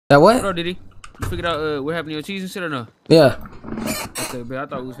That what? Bro, did he? You figured out what happened to your cheese and shit or no? Yeah. Okay, but I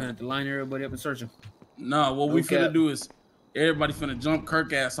thought we was finna line everybody up and search him. Nah, what we finna do is everybody finna jump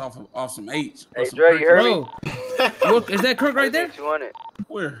Kirk ass off some H. Hey, Dre, you heard me? Look, is that Kirk right there? 200.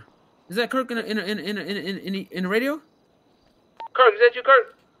 Where? Is that Kirk in the radio? Kirk, is that you,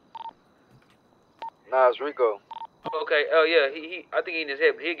 Kirk? Nah, it's Rico. Okay. Oh yeah, he. I think he in his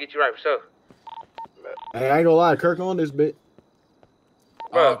head, but he'll get you right for sure. Hey, I ain't gonna lie, Kirk on this bit.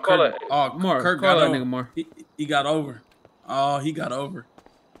 Bro, call it. Mark. Kirk call got that over. nigga Mark. He got over. Oh, he got over.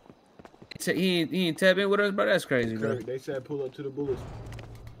 He ain't tap in with us, bro. That's crazy, bro. Kirk, they said pull up to the bullets.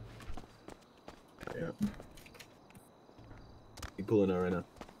 Yeah. He pulling up right now.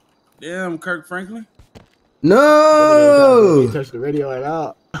 Damn, Kirk Franklin. No. He touched the radio like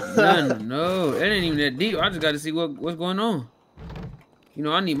out. No, it ain't even that deep. I just got to see what's going on. You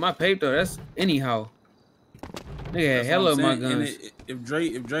know, I need my paper. That's anyhow. Nigga had hella of my guns. If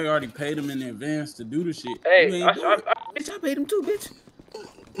Dre already paid him in advance to do the shit, hey, bitch, I paid him too, bitch.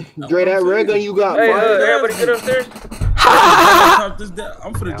 Dre, that red gun you got. Hey, everybody get upstairs.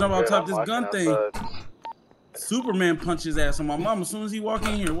 I'm finna jump on top this gun thing. Superman punch his ass on my mom as soon as he walk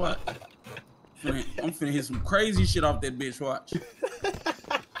in here. What? I'm finna hit some crazy shit off that bitch. Watch.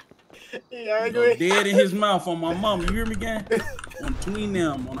 Yeah, dead in his mouth on my mom. You hear me, gang? On tween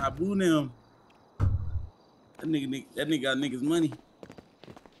them, on Abu them. That nigga got niggas money.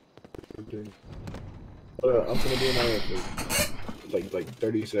 Okay. Hold up, I'm gonna be in my head, like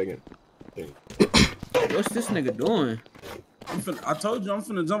 30 seconds. What's this nigga doing? I told you I'm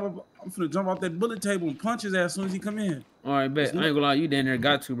finna jump off that bullet table and punch his ass as soon as he come in. All right, bet. I ain't gonna lie, you down there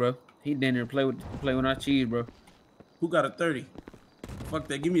got to, bro. He down there play with our cheese, bro. Who got a 30? Fuck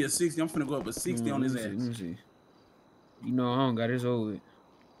that. Give me a 60. I'm finna go up a 60 on his ass. Let me see. You know I don't got his old.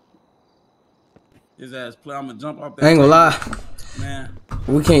 His ass play. I'm gonna jump off that. I ain't gonna lie. Man.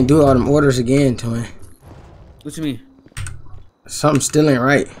 We can't do all them orders again, twin. What you mean? Something still ain't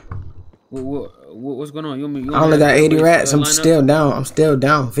right. What's going on? You I only got 80 rats. I'm still down. I'm still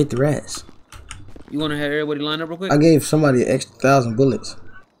down 50 rats. You want to have everybody line up real quick? I gave somebody an extra 1,000 bullets.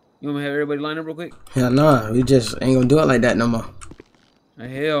 You want to have everybody line up real quick? Hell nah. We just ain't gonna do it like that no more.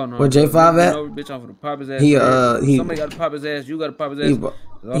 Hell no. Where J5 at? Bitch off of the pop his ass. Somebody got to pop his ass. You got to pop his ass.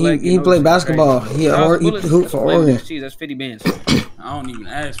 He play basketball. He hoop for Oregon. Jeez, that's 50 bands. I don't even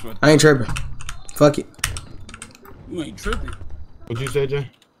ask for it. I ain't tripping. Fuck it. You ain't tripping. What you say,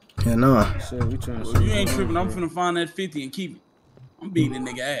 Jay? Yeah, nah. So we trying well, you ain't tripping. I'm finna find that 50 and keep it. I'm beating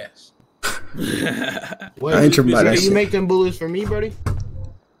that nigga ass. Wait, I ain't tripping about that shit. You make them bullets for me, buddy?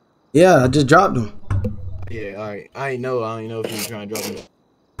 Yeah, I just dropped them. Yeah, all right. I ain't know if you were trying to drop them.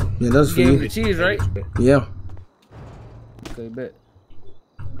 Yeah, that's for you. you. The cheese, right? Yeah. Okay, bet.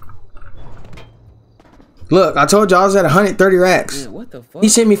 Look, I told you I was at 130 racks. Man, what the fuck? He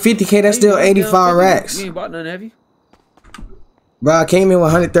sent me 50K. That's still 85 racks. You ain't bought nothing, have you? Bro, I came in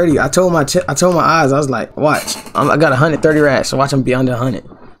with 130. I told my eyes, I was like, watch. I got 130 racks, so watch them be under 100.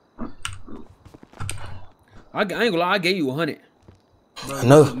 I ain't gonna lie, I gave you 100. Bro,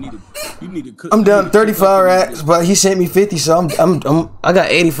 no. You need to cook. I'm down 35 racks, but he sent me 50, so I got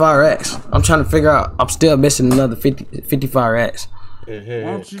 85 racks. I'm trying to figure out. I'm still missing another 55 racks.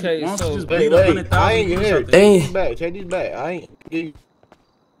 Okay, so wait, I ain't get it. Take these back. I ain't give you.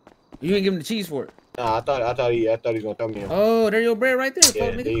 You ain't give him the cheese for it. Nah, I thought he was gonna throw me. Oh, there your bread right there,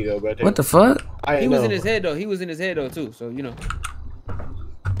 yeah, nigga. There you go, bro. What the fuck? He was in his head though. He was in his head though too. So you know.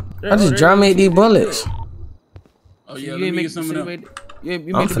 I just dry made these bullets. Oh yeah, let me get some of them.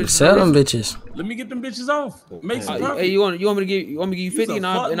 I'm finna sell them bitches. Let me get them bitches off. Make some profit. Hey, you want me to give you 50 and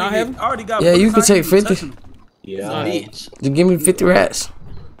I'll have them? I already got. Yeah, you can take 50. Yeah, bitch. Just give me 50 rats.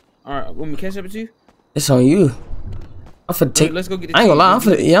 All right, want me to catch up with you? It's on you. I'm finna take. Let's go get. I ain't gonna lie. I'm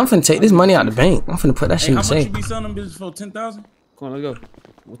finna take this money out the bank. I'm finna put that shit in the safe. How much you be selling them bitches for? 10,000? Come on, let's go.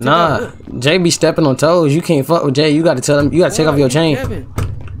 Nah, Jay be stepping on toes. You can't fuck with Jay. You gotta tell him. You gotta take off your chain.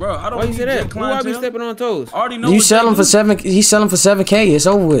 Bro, I don't. Why you say that? Who I be stepping on toes? I already know. You sell him for 7. He's selling for 7K. It's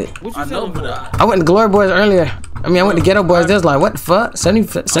over with. What you selling for? I went to Glory Boys earlier. I mean, I went to Ghetto Boys. They was like, what the fuck?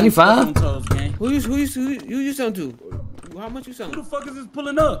 75? Who you selling to? How much you selling? Who the fuck is this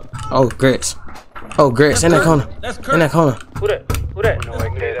pulling up? Oh, Grits. Oh, Grits. In that corner. That's Kurt. In that corner. Who that? No,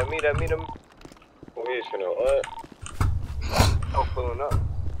 okay, that me. Who is gonna what? I'm pulling up.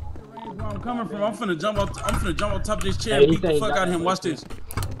 Where I'm coming from, I'm finna jump on top of this chair and beat the fuck out of him. Watch this.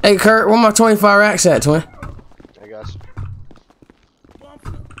 Hey, Kurt, where my 25 racks at, twin? I got you.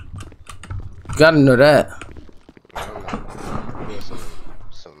 Gotta know that.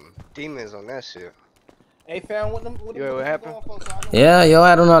 Some demons on that shit. Hey, fam, what happened? Yeah, yo,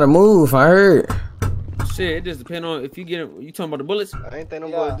 I don't know how to move. I heard. Shit, Shit, it just depends on if you get it. You talking about the bullets? I ain't think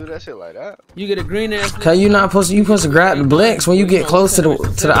nobody do that shit like that. You get a green ass. Cause you not supposed to. You supposed to grab the blanks when you get close to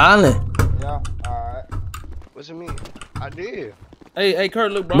the island. Yeah. All right. What you mean? I did. Hey,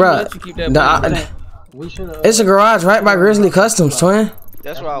 Kurt, look, bro. I'm gonna let you keep that. We should. It's a garage right by Grizzley Customs, twin.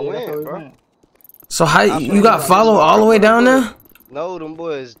 That's where I went, bro. So how you got followed all the way down there? No, them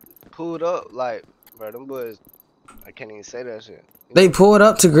boys pulled up like, bro. Them boys, I can't even say that shit. They pulled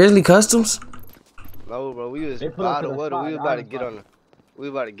up to Grizzley Customs. No, bro. We was out of water. We was about to get on the. We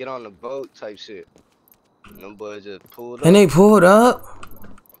about to get on the boat type shit. And them boys just pulled up. And they pulled up.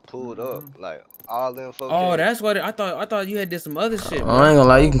 Like all them folks. Oh, that's what I thought you had did some other shit. I ain't gonna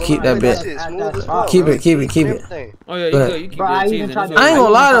lie, you can keep that bit. Keep it. Oh yeah, you keep that cheese. I ain't gonna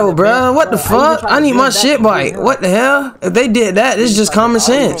lie though, bro. What the fuck? I need my shit bite. What the hell? If they did that, it's just common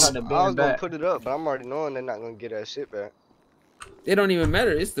sense. I was gonna put it up, but I'm already knowing they're not gonna get that shit back. It don't even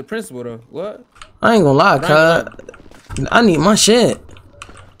matter. It's the principle though. What? I ain't gonna lie, cuz. I need my shit.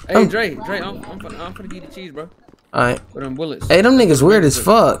 Hey, Dre, I'm finna get the cheese, bro. Alright. With them bullets. Hey, them niggas weird as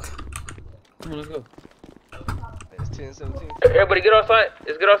fuck. Come on, let's go. It's 10-17. Everybody get outside.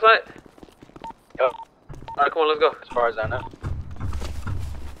 Let's get outside. Yo. Alright, come on, let's go. As far as I know.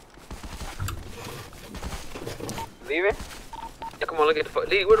 Leaving? Yeah, come on, look at the fuck.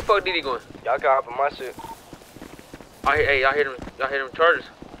 Didi, where the fuck Didi going? Y'all got off of my shit. Y'all hear them charges.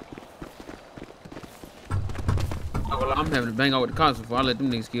 Oh, well, I'm having to bang out with the cops before I let them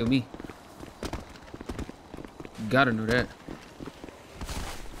niggas kill me. You gotta know that.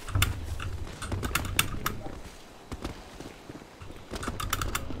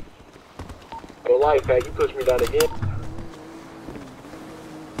 Go life back, you pushed me down again.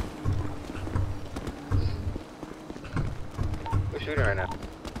 We're shooting right now.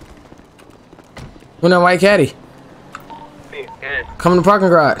 When that white caddy? Come in the parking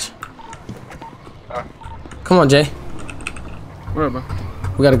garage. Come on, Jay. Where, bro?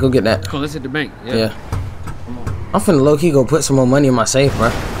 We gotta go get that. Come on, let's hit the bank. Yeah. I'm finna low key go put some more money in my safe, bro.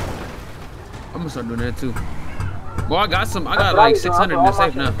 I'm gonna start doing that too. Well, I got like 600 in the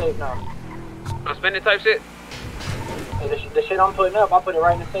safe now. I'm spending type shit. Hey, the shit I'm putting up, I put it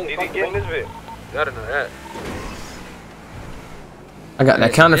right in the safe. Did he get in this bit? Gotta know that. I got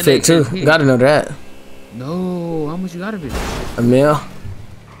that counterfeit too. Gotta know that. No, how much you got of it? A meal.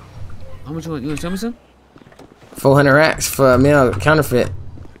 How much you want? You wanna show me some? 400 racks for a meal counterfeit.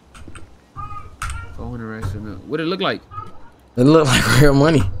 400 racks for a meal. What it look like? It look like real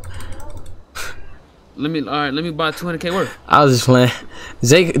money. Let me buy 200K worth. I was just playing.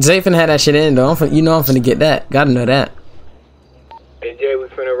 Zay finna had that shit in though. I'm finna get that. Gotta know that. Hey Jay, we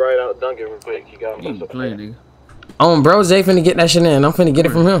finna ride out Duncan real quick. You got You playing, nigga. Bro, Zay finna get that shit in. I'm finna get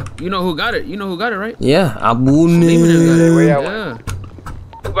it from him. You know who got it? You know who got it, right? Yeah, Abu. Yeah.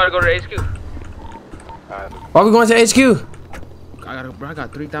 We about to go to the HQ. Why we going to HQ? I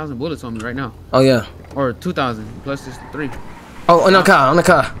got 3,000 bullets on me right now. Oh yeah. Or 2,000 plus this 3. Oh, on the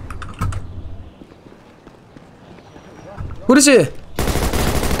car. Who this is?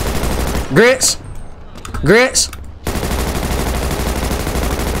 Grits.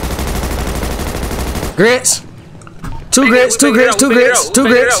 Two grits. We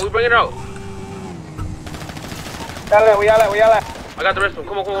bring it out. Where y'all at? I got the rest of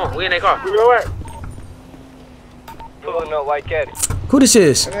them. Come on. We in that car. We go where? Pulling up white caddy. Who this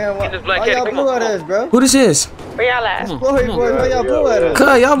is? Get this black caddy. Come on. bro? Who this is? Where y'all at? Come on. Where y'all blew at us?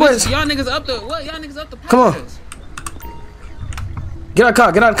 Cuz, y'all boys. Y'all niggas up the what? Y'all niggas up the pass. Come on. Get out the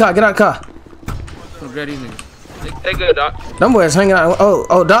car. Come grab these niggas. They good, Doc. Them boys hanging out.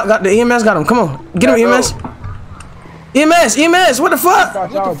 Oh, Doc got the EMS, got him. Come on. Get him, EMS. EMS, what the fuck?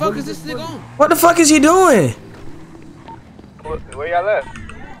 What the fuck is this nigga on? What the fuck is he doing? Where y'all at?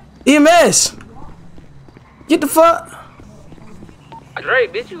 EMS. Get the fuck. Dre,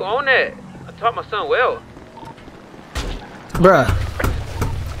 bitch, you own that. I taught my son well. Bruh.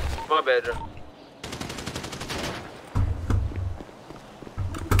 My bad, Dre.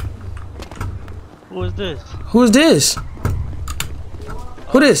 Who is this? Who is this?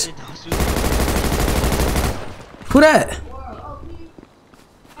 Who this? Who that?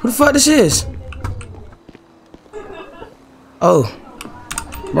 Who the fuck this is? Oh.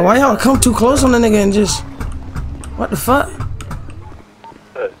 But why y'all come too close on the nigga and just... What the fuck?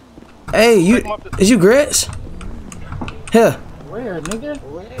 Hey, is you Grits? Here. Where, nigga?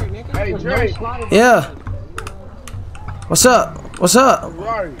 Hey, Dre. Yeah. What's up? Oh,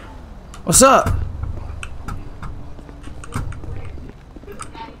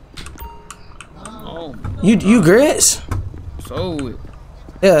 You Grits? so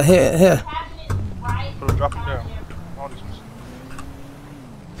Yeah, here. Drop him down.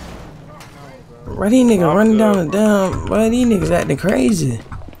 Bro, these niggas running down the damn. Bro, these niggas acting crazy.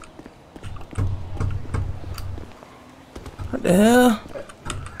 What the hell?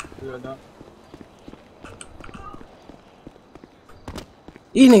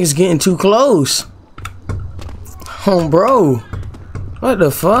 These niggas getting too close. Oh, bro. What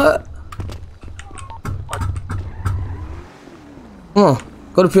the fuck? Come on.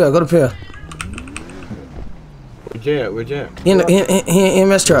 Go to pill. Go to pill. Where Jay? Where Jay? He in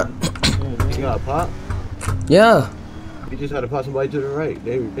MS truck. You got a pop? Yeah. You just had to pop somebody to the right.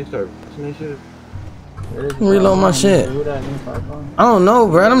 They start passing that shit. Reload my shit. I don't know,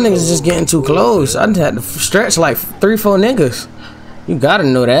 bro. Them niggas just getting too close. I had to stretch like 3-4 niggas. You gotta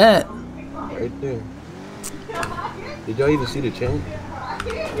know that. Right there. Did y'all even see the chain?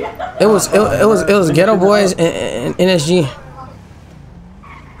 It was Ghetto Boys and NSG.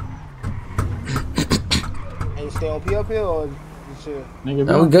 And you stay on PLP or you shit? Nigga,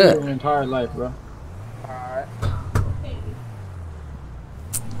 No, we good. Your entire life, bro. Alright.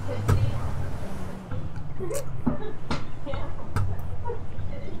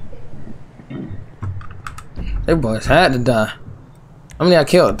 They boys had to die. How many I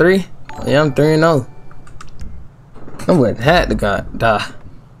killed? 3? Yeah, I'm 3-0. Them boys had to die.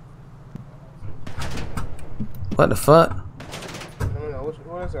 What the fuck? No,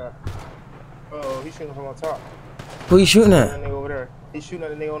 what is that? Oh, he's shooting from on top. Who you shooting That at? nigga over there. He's shooting at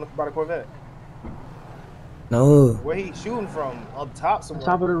the nigga by the Corvette. No. Where he shooting from? Up top somewhere.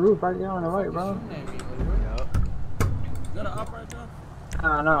 Top of the roof right there on the right, bro. Is that an op right there?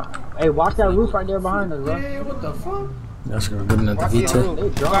 I don't know. Hey, watch that roof right there behind us, bro. Yeah, what the fuck? That's gonna good enough to Watch V2. the They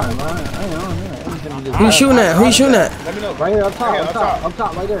roof. drawing, man. I ain't on here. Who you shooting at? Who you shooting at? Let me know. Right here, up top, Right here, up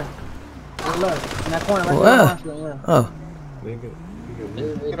top, right there. To the left. In that corner, right Where? there. Yeah. Oh.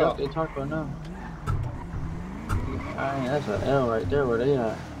 They talk about now. That's an L right there where they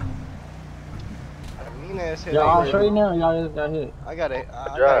at. Mean ass hit. Yo, I'll show you now. Y'all just got hit. I got hit.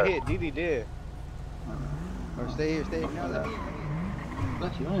 DD dead. Or stay here. No.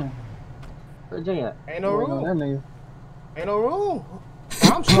 Let you in. Where Jay at? Ain't no room. That nigga. Ain't no room.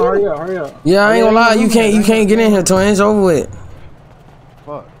 I'm Hurry shooting. up, hurry up. Yeah, I ain't gonna lie. You can't get in here, twin. It's over with.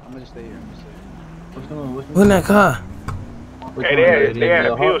 Fuck. I'm gonna just stay here. What's going on? Who in that car? Hey, they had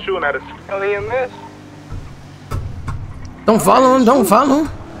a pill shooting at a EMS. Don't follow him. Don't follow him.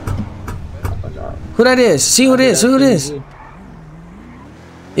 Who that is? See who it is. Who it is?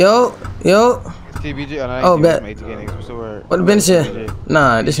 Yo. It's TBG. Oh, bet. What's the word? What the business here?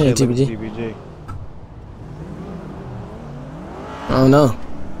 Nah, this ain't TBG. TBG. I don't know.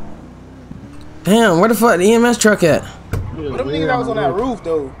 Damn, where the fuck the EMS truck at? But them niggas that was on that roof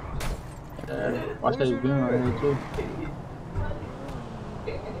though. Watch that gun right here too.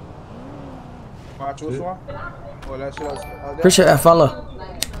 Watch which one? Oh, that shit was Appreciate that follow.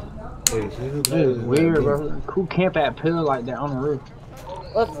 That is weird, bro. Who camp at pillar like that on the roof?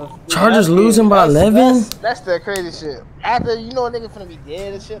 Chargers losing by 11? That's the crazy shit. After you know a nigga finna be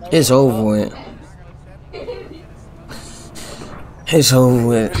dead and shit. It's over with. It's over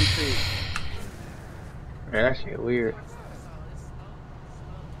with. Yeah, that shit weird.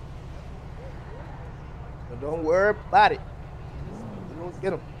 But don't worry about it. We gonna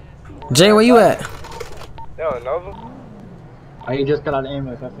get him. Jay, where you at? That was Nova? Oh, you just got out of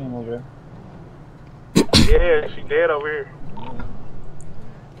ambulance. I see him over there. Yeah, she dead over here.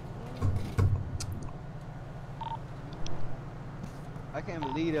 I can't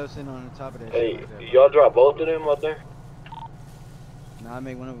believe they was sitting on the top of that Hey, shit. Like y'all drop both of them up there? Nah, I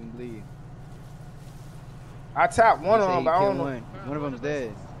make one of them bleed. I tapped one of them, but I don't know. One of them's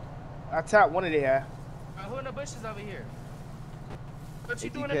dead. I tapped one of their. Who in the bushes over here? What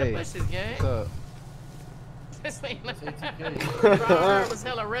you ATK. doing in the bushes, gang? What's up? This ain't Robert was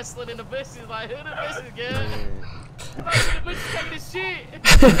hella wrestling in the bushes, like, who in the bushes, gang? Oh, you in the bushes taking this shit.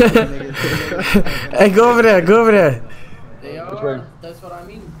 Hey, go over there. Go over there. They are. That's what I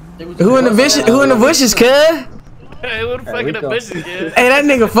mean. Who in the bushes? Who in the bushes, cuz? Hey, who the fuck in the bushes, gang? Hey, that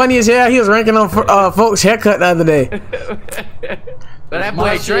nigga funny as hell. He was ranking on folks' haircut the other day. But that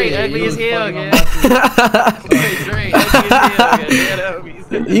boy Dre ugly as hell, gang. Boy Dre ugly as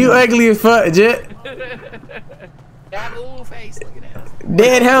hell, gang. You ugly as fuck, Jet. That old face, look at that.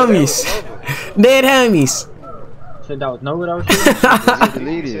 Dead homies. Dead homies. Said that was Nova that was shooting?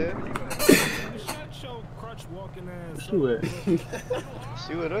 Deleted. Shoot it.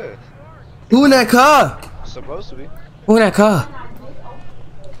 See what it is. Who in that car? Supposed to be. Who in that car?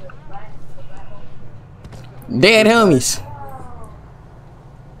 Dead homies.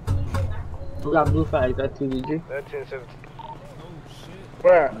 We got blue flags. That's TVG. That's 10-17.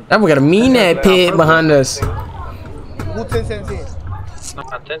 Where? That we got a mean that pit behind us. Who 10-17? Nah,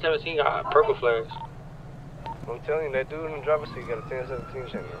 1017 got purple flares. I'm telling you, that dude in the driver's seat got a 1017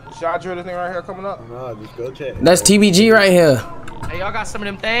 check. Should I drill this thing right here coming up? Nah, just go check. That's TBG right here. Hey, y'all got some of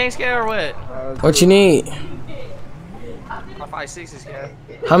them things, yeah, or what? What you need? My 5.6s, yeah.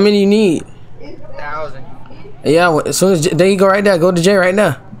 How many you need? 1,000. Yeah, as soon as there you go right there. Go to Jay right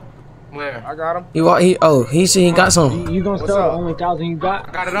now. Where? I got him. He said he got some. You gonna sell the only 1,000 you got?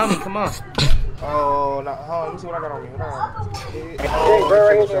 I got it on me. Come on. Oh, no, hold on. Let me see what I got on me. Hold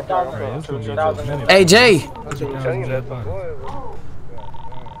on. Hey Jay. I'm telling you, that's my boy, bro.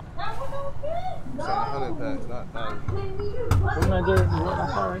 700 packs, not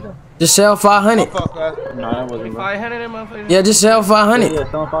 1,000. Just sell 500. No, that wasn't 500 in my Yeah, just sell 500. Yeah,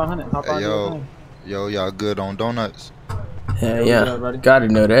 sell 500. How far Yo, y'all good on donuts? Yeah. Gotta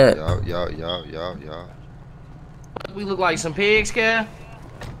know that. Y'all. We look like some pigs, yeah.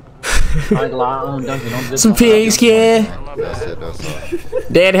 Some pigs, yeah. That's it. That's all.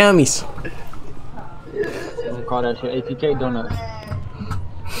 Dead homies. We'll call that shit ATK donuts.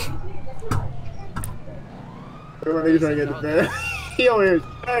 Everyone niggas trying to get the fan. He over here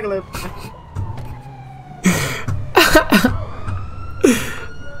straggling.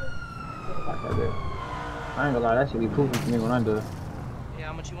 I ain't gonna lie, that should be pooping for me when I do it. Yeah,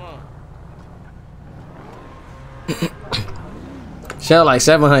 how much you want? Sell like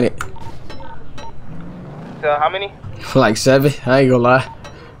 700. So how many? Like 7. I ain't gonna lie.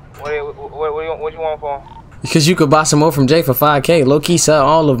 What you want for? Because you could buy some more from Jay for 5K. Low key sell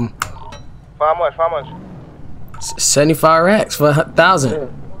all of them. How much? 75 racks for 1,000.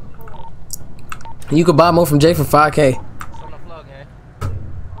 You could buy more from Jay for 5K.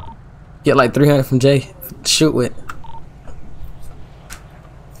 Get like 300 from Jay. Shoot with.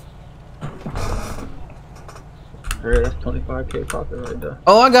 That's 25K profit right there.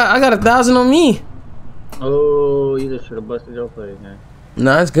 Oh, I got 1,000 on me. Oh, you just should have busted your play, man.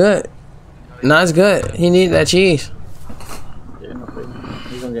 No, it's good. No, it's good. He needed that cheese. Yeah, no problem.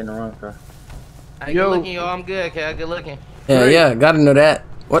 He's gonna get in the wrong car. Hey, good looking, yo. I'm good, okay? Good looking. Yeah, gotta know that.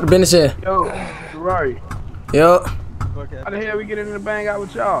 What the business is? Yo, right. Yo. How the hell we get in the bang out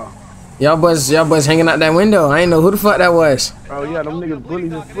with y'all? Y'all boys hanging out that window. I ain't know who the fuck that was. Oh yeah, them niggas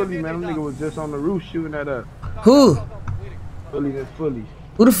bullies and fully, man. Them niggas was just on the roof shooting at us. Who? Bullies and fully.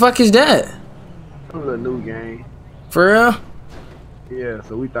 Who the fuck is that? Some little new gang. For real? Yeah,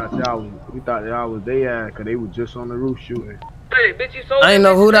 so we thought y'all was they ass, cause they was just on the roof shooting. Hey, bitch, you sold I ain't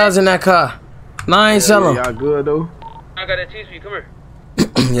know who that was in that car. No, I ain't selling. Y'all good though? I got that cheese for you. Come here.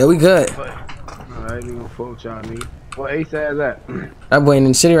 Yeah, we good. Alright, we gonna fuck with y'all, nigga. What Ace ass at? That boy in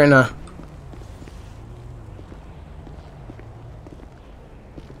the city right now.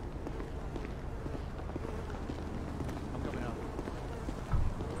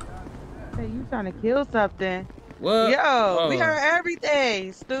 Hey, you trying to kill something? What? Yo, we heard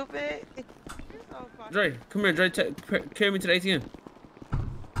everything, stupid. Dre, come here, Dre. Carry me to the ATM.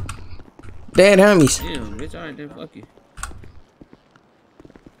 Dead homies. Damn, bitch, alright then, fuck you.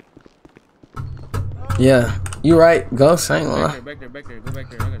 Yeah, you right, Ghost. I ain't gonna lie. Back there, go back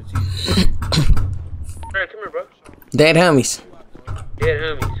there. I got a cheese. Alright, come here, bro. Dead homies. Dead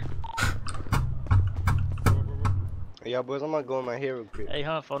homies. Hey, y'all boys, I'm gonna go in my hair real quick. Hey,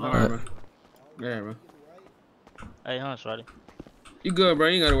 Hunt, phone Alright, number. bro. Yeah, bro. Hey, Hunt, shorty. You good, bro.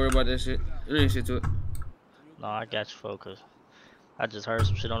 You ain't gotta worry about that shit. There ain't shit to it. No, I got you, focus. I just heard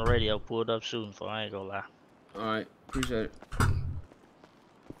some shit on the radio, pulled up shooting, so I ain't gonna lie. Alright, appreciate it.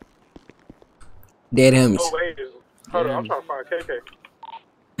 Dead homies. Oh, wait. Hold on, I'm trying to find KK.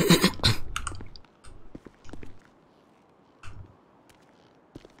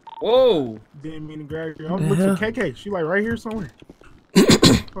 Whoa! Didn't mean to grab you. I'm looking for KK. She like right here somewhere.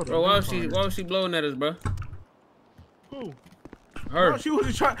 Bro, why was she blowing at us, bro? Who? Her. No, she was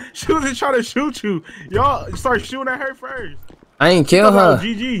just trying to shoot you. Y'all start shooting at her first. I ain't kill her.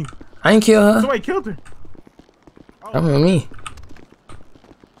 GG. I ain't kill her. Somebody killed her. That was me.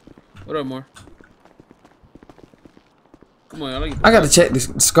 What up, more? Come on, y'all. I gotta check this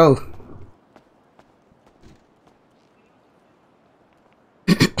scope.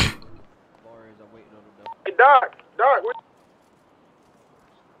 Hey, Doc, what?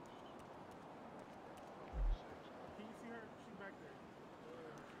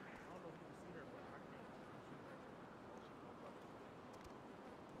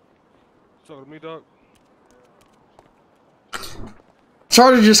 Talking to me, dog?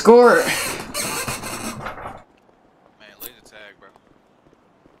 Charger just scored. Man, laser tag, bro.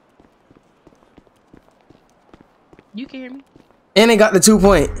 You can hear me? And they got the 2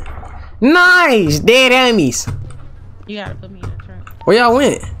 point. Nice! Dead enemies. You gotta put me in the trunk. Where y'all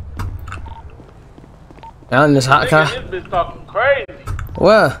went? Down in this hot car. This bitch talking crazy.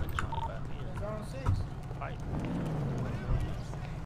 Where?